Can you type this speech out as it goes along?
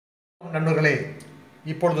நண்பர்களே,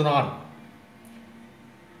 இப்பொழுது நான்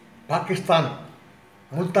பாகிஸ்தான்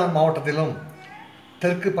முல்தான் மாவட்டத்திலும்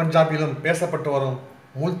தெற்கு பஞ்சாபிலும் பேசப்பட்டு வரும்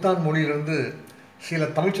முல்தான் மொழியிலிருந்து சில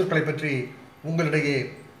தமிழ் சொற்களை பற்றி உங்களிடையே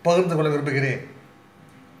பகிர்ந்து கொள்ள விரும்புகிறேன்.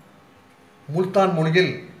 முல்தான்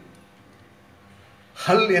மொழியில்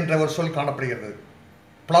ஹல் என்ற ஒரு சொல் காணப்படுகிறது.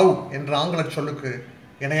 ப்ளவ் என்ற ஆங்கில சொல்லுக்கு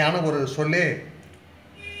இணையான ஒரு சொல்லே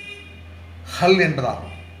ஹல்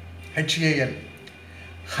என்பதாகும். HAL.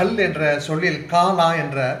 ஹல் என்ற சொல்லில் கானா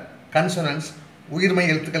என்ற கன்சனன்ஸ் உயிர்மை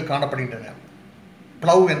எழுத்துக்கள் காணப்படுகின்றன.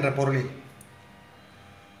 ப்ளவ் என்ற பொருளில்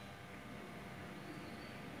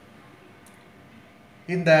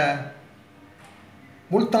இந்த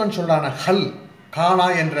முல்தான் சொல்லான ஹல் கானா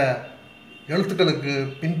என்ற எழுத்துக்களுக்கு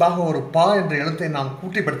பின்பாக ஒரு பா என்ற எழுத்தை நாம்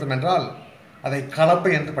கூட்டிப்படுத்தும் என்றால் அதை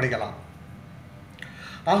கலப்பை என்று படிக்கலாம்.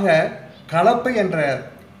 ஆக கலப்பை என்ற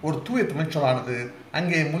ஒரு தூய தமிழ் சொல்லானது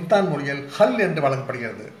அங்கே முல்தான் மொழியில் ஹல் என்று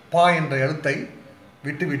வழங்கப்படுகிறது. பா என்ற எழுத்தை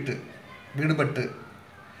விடுபட்டு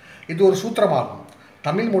இது ஒரு சூத்திரமாகும்.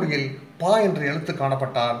 தமிழ் மொழியில் பா என்ற எழுத்து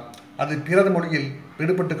காணப்பட்டால் அது பிற மொழியில்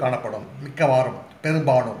விடுபட்டு காணப்படும், மிக்கவாறும்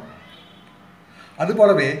பெரும்பாலும்.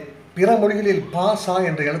 அதுபோலவே பிற மொழிகளில் பா சா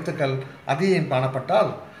என்ற எழுத்துக்கள் அதிகம்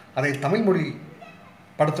காணப்பட்டால் அதை தமிழ் மொழி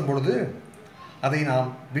படுத்தும் பொழுது அதை நாம்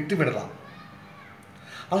விட்டுவிடலாம்.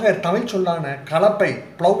 ஆக தமிழ் சொல்லான கலப்பை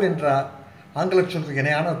ப்ளவ் என்ற ஆங்கில சொல்லுக்கு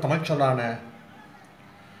இணையான தமிழ் சொல்லான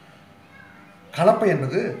கலப்பை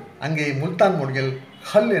என்பது அங்கே முல்தான் மொழியில்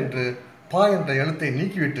ஹல் என்று பா என்ற எழுத்தை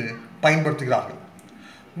நீக்கிவிட்டு பயன்படுத்துகிறார்கள்.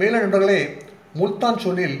 மேலும் நண்பர்களே, முல்தான்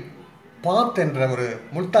சொல்லில் பாத் என்ற ஒரு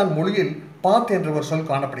முல்தான் மொழியில் பாத் என்ற ஒரு சொல்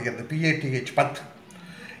காணப்படுகிறது. PATH, பத்.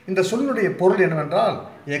 இந்த சொல்லினுடைய பொருள் என்னவென்றால்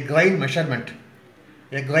a grain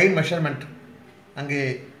measurement. அங்கே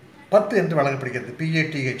 10 என்று வழங்கப்படுகிறது.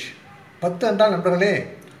 PATH. 10 என்றால் நண்பர்களே,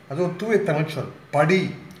 அது ஒரு தூய தமிழ் சொல்.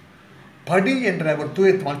 படி என்ற ஒரு தூய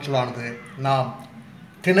தமிழ் சொல்லானது நாம்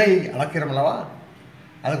திணையை அளக்கிறோம் அல்லவா,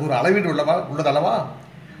 அதுக்கு ஒரு அளவீடு உள்ளதல்லவா,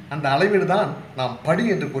 அந்த அளவீடு தான் நாம் படி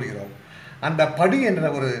என்று கூறுகிறோம். அந்த படி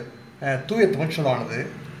என்ற ஒரு தூய தமிழ் சொல்லானது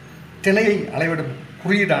திணையை அளவிடும்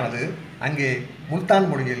குறியீடானது அங்கே முல்தான்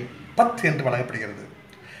மொழியில் பத் என்று வழங்கப்படுகிறது.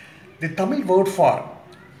 தி Tamil word for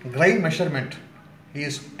grain measurement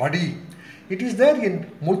is padi. It is there in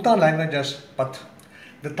Multan language as pat.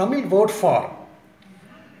 The Tamil word for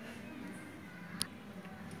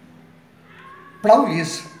plough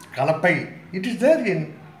is kalapai. It is there in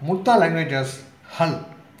Multan language as hal.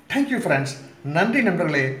 Thank you friends. நன்றி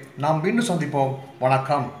நண்பர்களே, நாம் மீண்டும் சந்திப்போம்.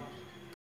 வணக்கம்.